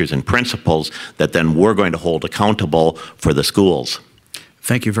teachers and principals that then we're going to hold accountable for the schools.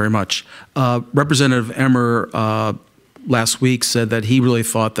 Thank you very much. Representative Emmer last week said that he really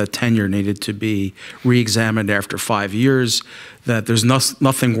thought that tenure needed to be re-examined after 5 years, that there's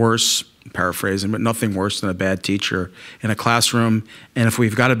nothing worse, paraphrasing, but nothing worse than a bad teacher in a classroom. And if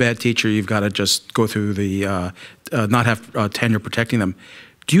we've got a bad teacher, you've got to just go through the, not have tenure protecting them.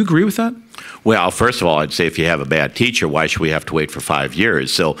 Do you agree with that? Well, first of all, I'd say if you have a bad teacher, why should we have to wait for 5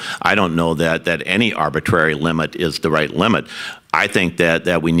 years? So I don't know that any arbitrary limit is the right limit. I think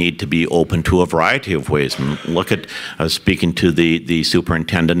that we need to be open to a variety of ways. Look at, I was speaking to the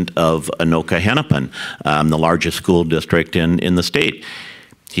superintendent of Anoka-Hennepin, the largest school district in the state.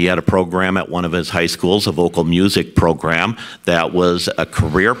 He had a program at one of his high schools, a vocal music program, that was a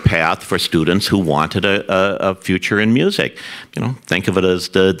career path for students who wanted a future in music. You know, think of it as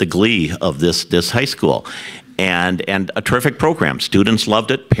the Glee of this high school. and a terrific program. Students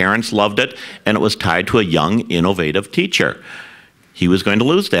loved it, parents loved it, and it was tied to a young, innovative teacher. He was going to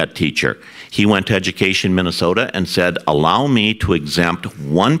lose that teacher. He went to Education Minnesota and said, allow me to exempt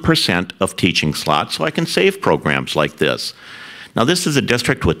 1% of teaching slots so I can save programs like this. Now, this is a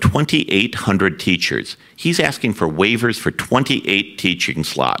district with 2,800 teachers. He's asking for waivers for 28 teaching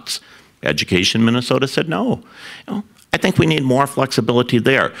slots. Education Minnesota said no. You know, I think we need more flexibility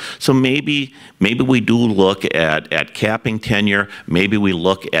there. So maybe we do look at capping tenure. Maybe we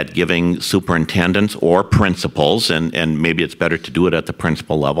look at giving superintendents or principals, and maybe it's better to do it at the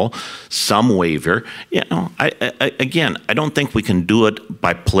principal level, some waiver. You know, again, I don't think we can do it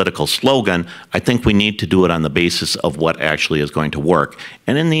by political slogan. I think we need to do it on the basis of what actually is going to work.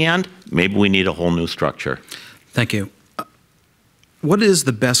 And in the end, maybe we need a whole new structure. Thank you. What is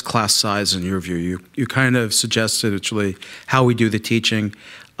the best class size in your view? You kind of suggested actually how we do the teaching,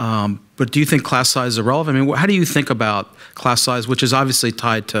 but do you think class size is relevant? I mean, how do you think about class size, which is obviously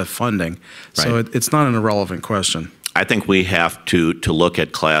tied to funding? Right. So it's not an irrelevant question. I think we have to look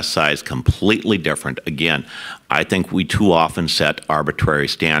at class size completely different. Again, I think we too often set arbitrary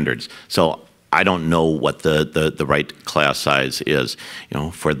standards. So I don't know what the right class size is. You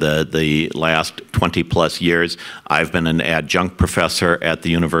know, for the last 20+ years, I've been an adjunct professor at the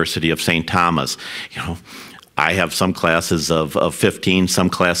University of St. Thomas. You know, I have some classes of 15, some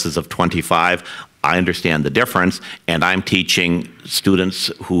classes of 25. I understand the difference, and I'm teaching students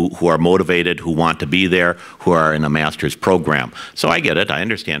who are motivated, who want to be there, who are in a master's program. So I get it. I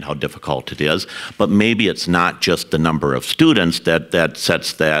understand how difficult it is, but maybe it's not just the number of students that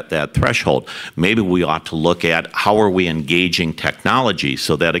sets that threshold. Maybe we ought to look at how are we engaging technology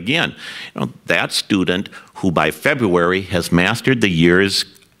so that, again, you know, that student who by February has mastered the year's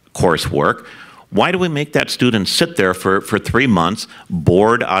coursework, why do we make that student sit there for 3 months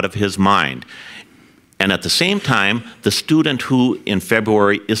bored out of his mind? And at the same time, the student who in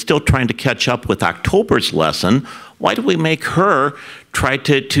February is still trying to catch up with October's lesson, why do we make her try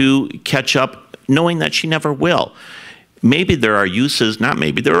to catch up knowing that she never will? Maybe there are uses, not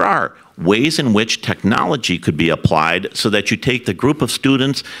maybe, there are ways in which technology could be applied so that you take the group of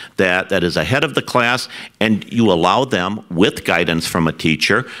students that is ahead of the class and you allow them, with guidance from a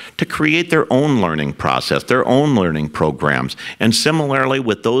teacher, to create their own learning process, their own learning programs. And similarly,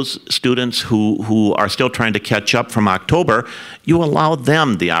 with those students who are still trying to catch up from October, you allow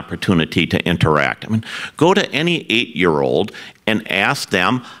them the opportunity to interact. I mean, go to any 8-year-old and ask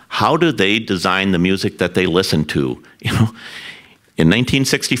them, how do they design the music that they listen to? You know, in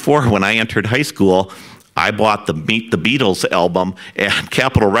 1964, when I entered high school, I bought the Meet the Beatles album, and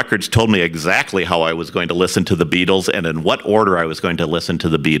Capitol Records told me exactly how I was going to listen to the Beatles and in what order I was going to listen to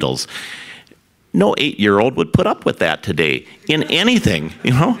the Beatles. No 8-year-old would put up with that today in anything,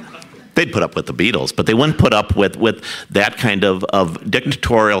 you know. They'd put up with the Beatles, but they wouldn't put up with that kind of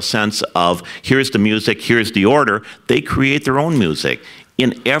dictatorial sense of here's the music, here's the order. They create their own music.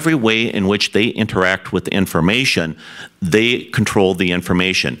 In every way in which they interact with information, they control the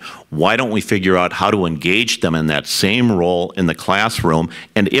information. Why don't we figure out how to engage them in that same role in the classroom?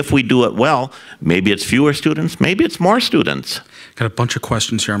 And if we do it well, maybe it's fewer students, maybe it's more students. Got a bunch of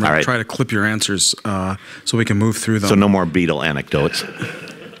questions here. I'm going to try to clip your answers so we can move through them. So no more Beatle anecdotes.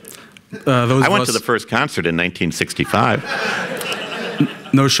 I went to the first concert in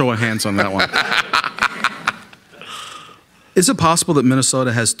 1965. No show of hands on that one. Is it possible that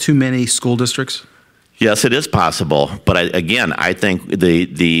Minnesota has too many school districts? Yes, it is possible. But again, I think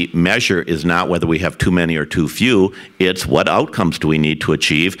the measure is not whether we have too many or too few. It's what outcomes do we need to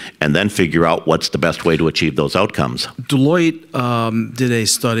achieve, and then figure out what's the best way to achieve those outcomes. Deloitte did a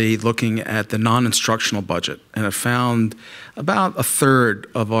study looking at the non-instructional budget, and it found about a third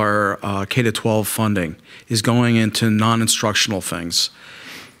of our K-12 funding is going into non-instructional things.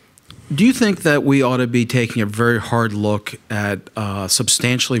 Do you think that we ought to be taking a very hard look at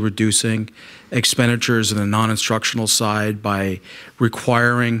substantially reducing expenditures in the non-instructional side by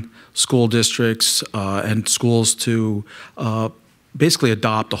requiring school districts and schools to basically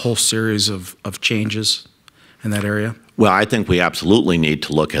adopt a whole series of changes in that area? Well, I think we absolutely need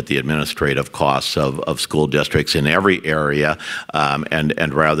to look at the administrative costs of school districts in every area,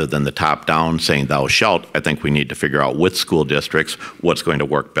 and rather than the top-down saying thou shalt, I think we need to figure out with school districts what's going to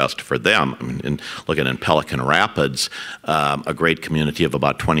work best for them. I mean, looking in Pelican Rapids, a great community of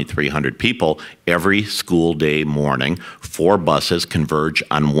about 2,300 people, every school day morning, 4 buses converge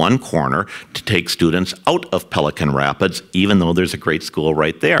on one corner to take students out of Pelican Rapids, even though there's a great school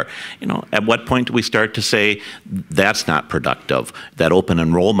right there. You know, at what point do we start to say that's not productive? That open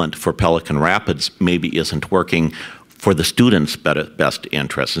enrollment for Pelican Rapids maybe isn't working for the students' best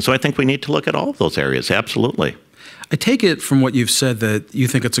interest. And so I think we need to look at all of those areas, absolutely. I take it from what you've said that you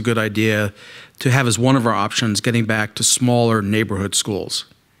think it's a good idea to have as one of our options getting back to smaller neighborhood schools.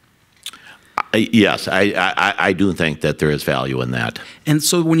 Yes, I do think that there is value in that. And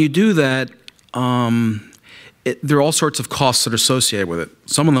so when you do that, there are all sorts of costs that are associated with it.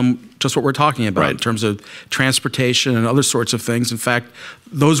 Some of them, just what we're talking about, right, in terms of transportation and other sorts of things. In fact,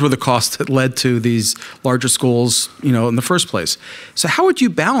 those were the costs that led to these larger schools, in the first place. So how would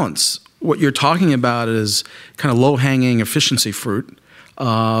you balance what you're talking about as kind of low-hanging efficiency fruit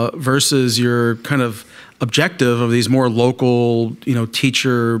versus your kind of objective of these more local,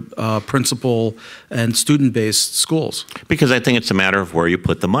 teacher, principal, and student-based schools? Because I think it's a matter of where you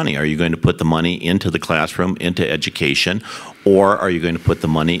put the money. Are you going to put the money into the classroom, into education, or are you going to put the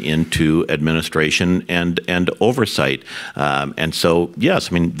money into administration and oversight? And so,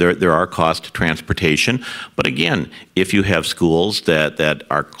 yes, I mean, there are costs to transportation, but again, if you have schools that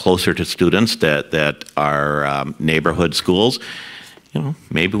are closer to students, that are neighborhood schools,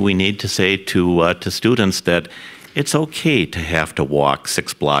 maybe we need to say to students that it's okay to have to walk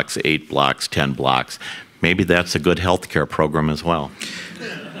 6 blocks, 8 blocks, 10 blocks. Maybe that's a good healthcare program as well.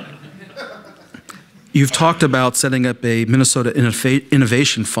 You've talked about setting up a Minnesota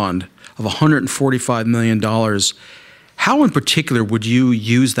Innovation Fund of $145 million. How in particular would you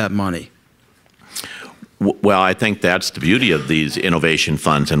use that money? Well, I think that's the beauty of these innovation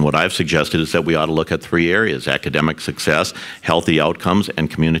funds, and what I've suggested is that we ought to look at 3 areas: academic success, healthy outcomes, and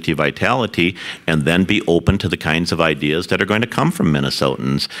community vitality, and then be open to the kinds of ideas that are going to come from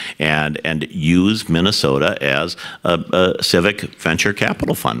Minnesotans, and use Minnesota as a civic venture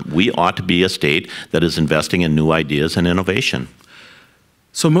capital fund. We ought to be a state that is investing in new ideas and innovation.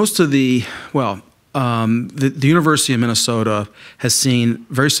 So most of the University of Minnesota has seen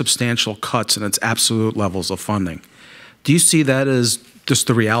very substantial cuts in its absolute levels of funding. Do you see that as just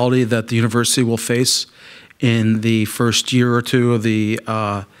the reality that the university will face in the first year or two of the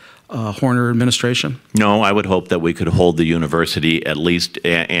Horner administration? No, I would hope that we could hold the university at least,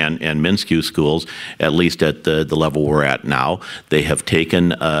 and MnSCU schools, at least at the level we're at now. They have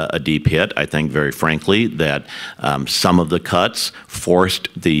taken a deep hit. I think, very frankly, that some of the cuts forced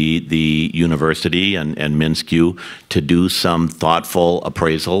the university and MnSCU to do some thoughtful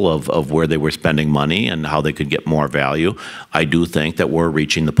appraisal of where they were spending money and how they could get more value. I do think that we're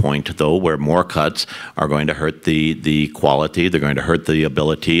reaching the point, though, where more cuts are going to hurt the quality. They're going to hurt the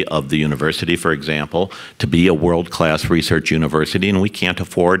ability of the university, for example, to be a world-class research university, and we can't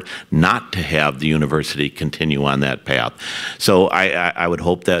afford not to have the university continue on that path. So I would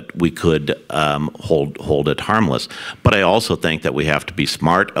hope that we could hold it harmless. But I also think that we have to be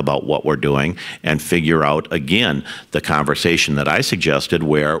smart about what we're doing and figure out, again, the conversation that I suggested,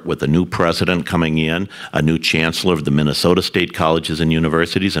 where with a new president coming in, a new chancellor of the Minnesota State Colleges and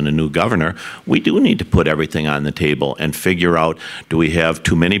Universities, and a new governor, we do need to put everything on the table and figure out, do we have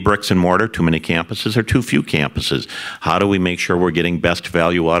too many bricks and mortar, too many campuses, or too few campuses? How do we make sure we're getting best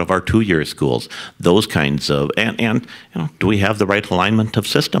value out of our 2-year schools? Those kinds of, and do we have the right alignment of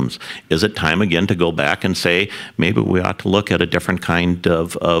systems? Is it time again to go back and say, maybe we ought to look at a different kind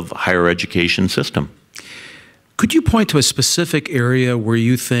of higher education system? Could you point to a specific area where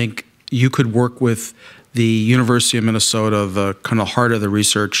you think you could work with the University of Minnesota, the kind of heart of the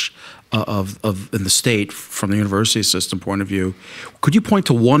research in the state from the university system point of view? Could you point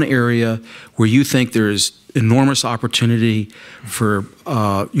to one area where you think there is enormous opportunity for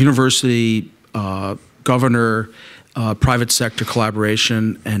university, governor, private sector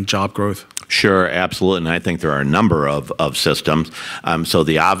collaboration and job growth? Sure, absolutely, and I think there are a number of systems. So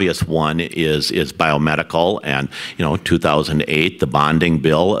the obvious one is biomedical, and 2008, the bonding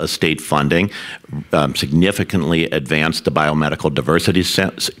bill, state funding, significantly advanced the biomedical diversity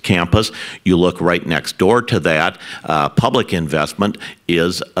campus. You look right next door to that, public investment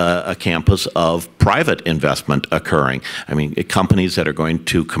is a campus of private investment occurring. I mean, companies that are going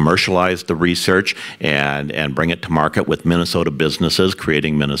to commercialize the research and bring it to market with Minnesota businesses,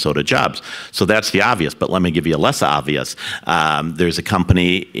 creating Minnesota jobs. So that's the obvious, but let me give you a less obvious. There's a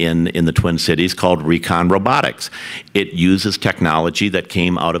company in the Twin Cities called Recon Robotics. It uses technology that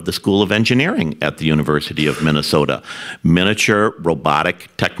came out of the School of Engineering at the University of Minnesota. Miniature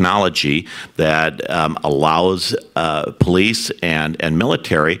robotic technology that allows police and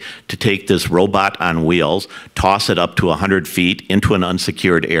military to take this robot on wheels, toss it up to 100 feet into an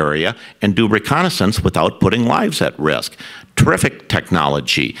unsecured area, and do reconnaissance without putting lives at risk. terrific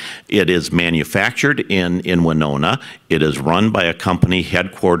technology. It is manufactured in Winona. It is run by a company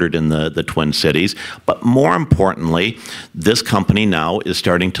headquartered in the Twin Cities. But more importantly, this company now is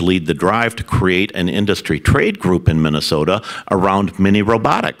starting to lead the drive to create an industry trade group in Minnesota around mini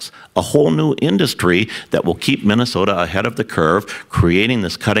robotics, a whole new industry that will keep Minnesota ahead of the curve, creating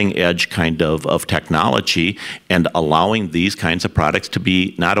this cutting edge kind of technology and allowing these kinds of products to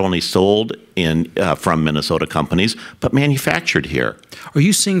be not only sold from Minnesota companies, but manufactured here. Are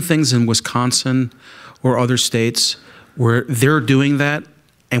you seeing things in Wisconsin or other states where they're doing that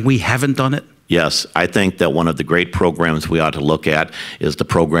and we haven't done it? Yes, I think that one of the great programs we ought to look at is the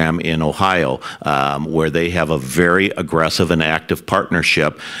program in Ohio, where they have a very aggressive and active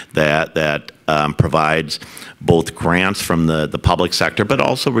partnership that provides both grants from the public sector, but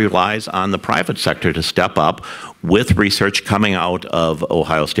also relies on the private sector to step up with research coming out of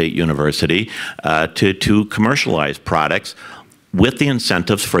Ohio State University to commercialize products, with the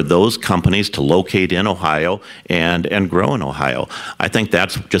incentives for those companies to locate in Ohio and grow in Ohio. I think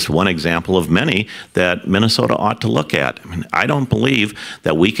that's just one example of many that Minnesota ought to look at. I mean, I don't believe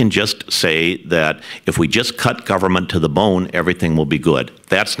that we can just say that if we just cut government to the bone, everything will be good.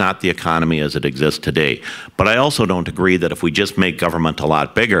 That's not the economy as it exists today. But I also don't agree that if we just make government a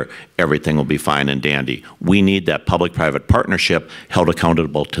lot bigger, everything will be fine and dandy. We need that public-private partnership held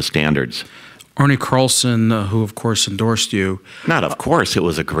accountable to standards. Arne Carlson, who of course endorsed you. Not of course, it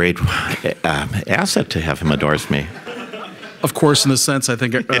was a great asset to have him endorse me. Of course, in the sense, I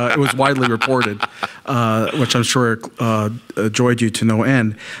think it was widely reported, which I'm sure joyed you to no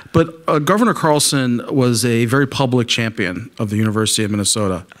end. But Governor Carlson was a very public champion of the University of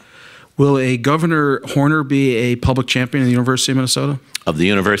Minnesota. Will a Governor Horner be a public champion of the University of Minnesota? Of the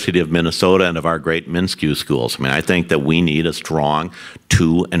University of Minnesota and of our great MnSCU schools. I mean, I think that we need a strong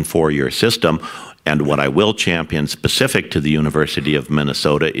 2- and 4-year system. And what I will champion specific to the University of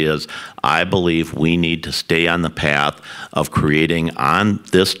Minnesota is I believe we need to stay on the path of creating on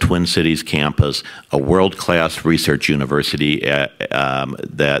this Twin Cities campus a world-class research university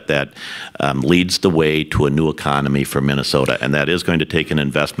that leads the way to a new economy for Minnesota. And that is going to take an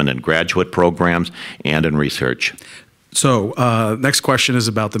investment in graduate programs and in research. So next question is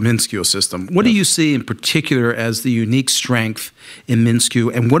about the MnSCU system. What do you see in particular as the unique strength in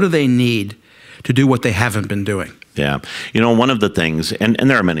MnSCU, and what do they need to do what they haven't been doing? Yeah. You know, one of the things, and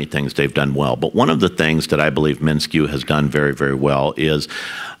there are many things they've done well, but one of the things that I believe MnSCU has done very, very well is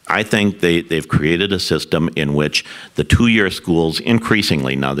I think they've created a system in which the 2-year schools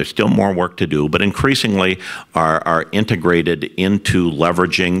increasingly, now there's still more work to do, but increasingly are integrated into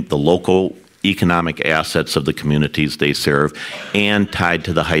leveraging the local economic assets of the communities they serve and tied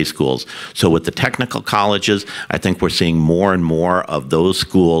to the high schools. So with the technical colleges, I think we're seeing more and more of those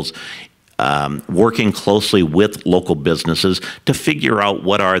schools working closely with local businesses to figure out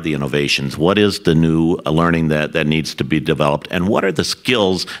what are the innovations, what is the new learning that needs to be developed, and what are the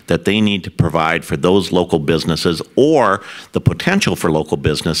skills that they need to provide for those local businesses or the potential for local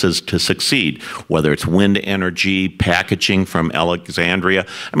businesses to succeed, whether it's wind energy, packaging from Alexandria.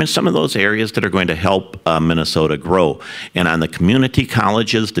 I mean, some of those areas that are going to help Minnesota grow. And on the community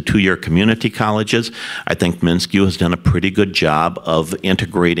colleges, the 2-year community colleges, I think MnSCU has done a pretty good job of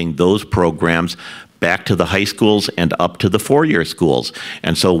integrating those programs back to the high schools and up to the 4-year schools.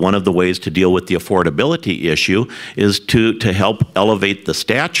 And so one of the ways to deal with the affordability issue is to help elevate the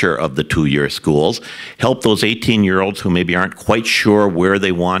stature of the 2-year schools, help those 18-year-olds who maybe aren't quite sure where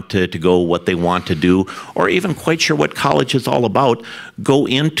they want to go, what they want to do, or even quite sure what college is all about, go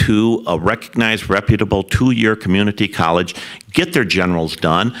into a recognized, reputable 2-year community college, get their generals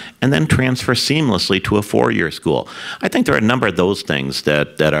done, and then transfer seamlessly to a 4-year school. I think there are a number of those things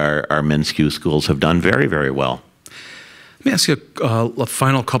that our MnSCU schools have done very, very well. Let me ask you a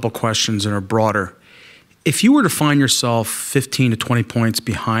final couple questions that are broader. If you were to find yourself 15 to 20 points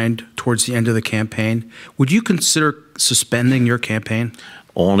behind towards the end of the campaign, would you consider suspending your campaign?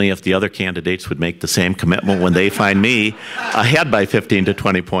 Only if the other candidates would make the same commitment when they find me ahead by 15 to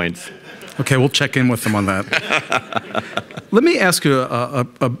 20 points. Okay, we'll check in with them on that. Let me ask you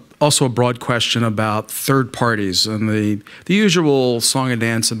also a broad question about third parties. And the usual song and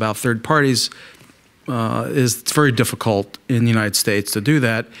dance about third parties is it's very difficult in the United States to do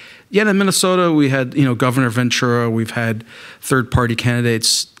that. Yet in Minnesota, we had Governor Ventura, we've had third-party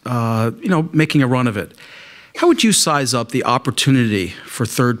candidates making a run of it. How would you size up the opportunity for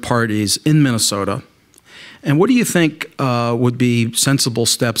third parties in Minnesota? And what do you think would be sensible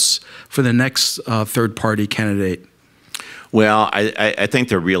steps for the next third-party candidate? Well, I think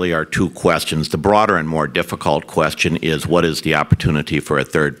there really are two questions. The broader and more difficult question is, what is the opportunity for a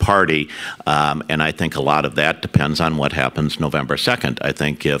third party? And I think a lot of that depends on what happens November 2nd. I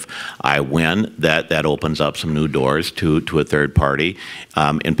think if I win, that opens up some new doors to a third party,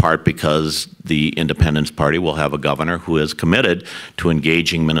 in part because the Independence Party will have a governor who is committed to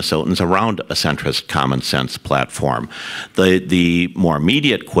engaging Minnesotans around a centrist common sense platform. The more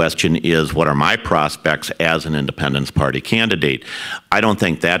immediate question is, what are my prospects as an Independence Party candidate? I don't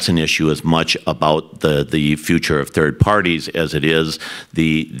think that's an issue as much about the future of third parties as it is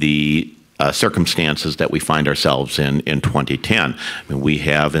the circumstances that we find ourselves in 2010. I mean, we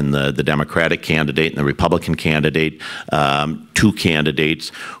have in the Democratic candidate and the Republican candidate two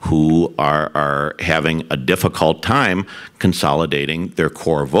candidates who are having a difficult time consolidating their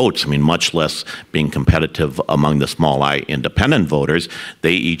core votes. I mean, much less being competitive among the small I independent voters.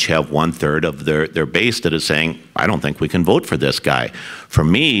 They each have 1/3 of their base that is saying, I don't think we can vote for this guy. For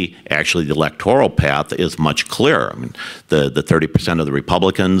me, actually, the electoral path is much clearer. I mean, the 30% of the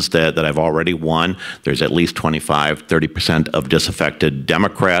Republicans that I've already won, there's at least 25, 30% of disaffected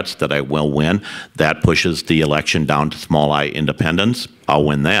Democrats that I will win. That pushes the election down to small I independents. I'll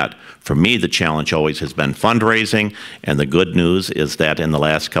win that. For me, the challenge always has been fundraising, and the good news is that in the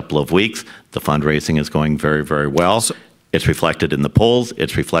last couple of weeks, the fundraising is going very, very well. It's reflected in the polls,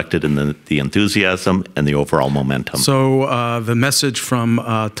 it's reflected in the enthusiasm and the overall momentum. So the message from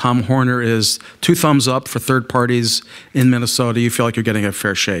Tom Horner is 2 thumbs up for third parties in Minnesota. You feel like you're getting a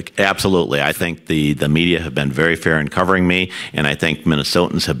fair shake? Absolutely. I think the media have been very fair in covering me, and I think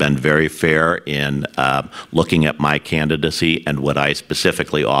Minnesotans have been very fair in looking at my candidacy and what I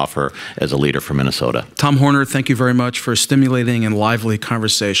specifically offer as a leader for Minnesota. Tom Horner, thank you very much for a stimulating and lively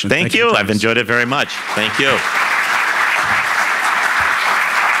conversation. Thank you. I've enjoyed it very much. Thank you.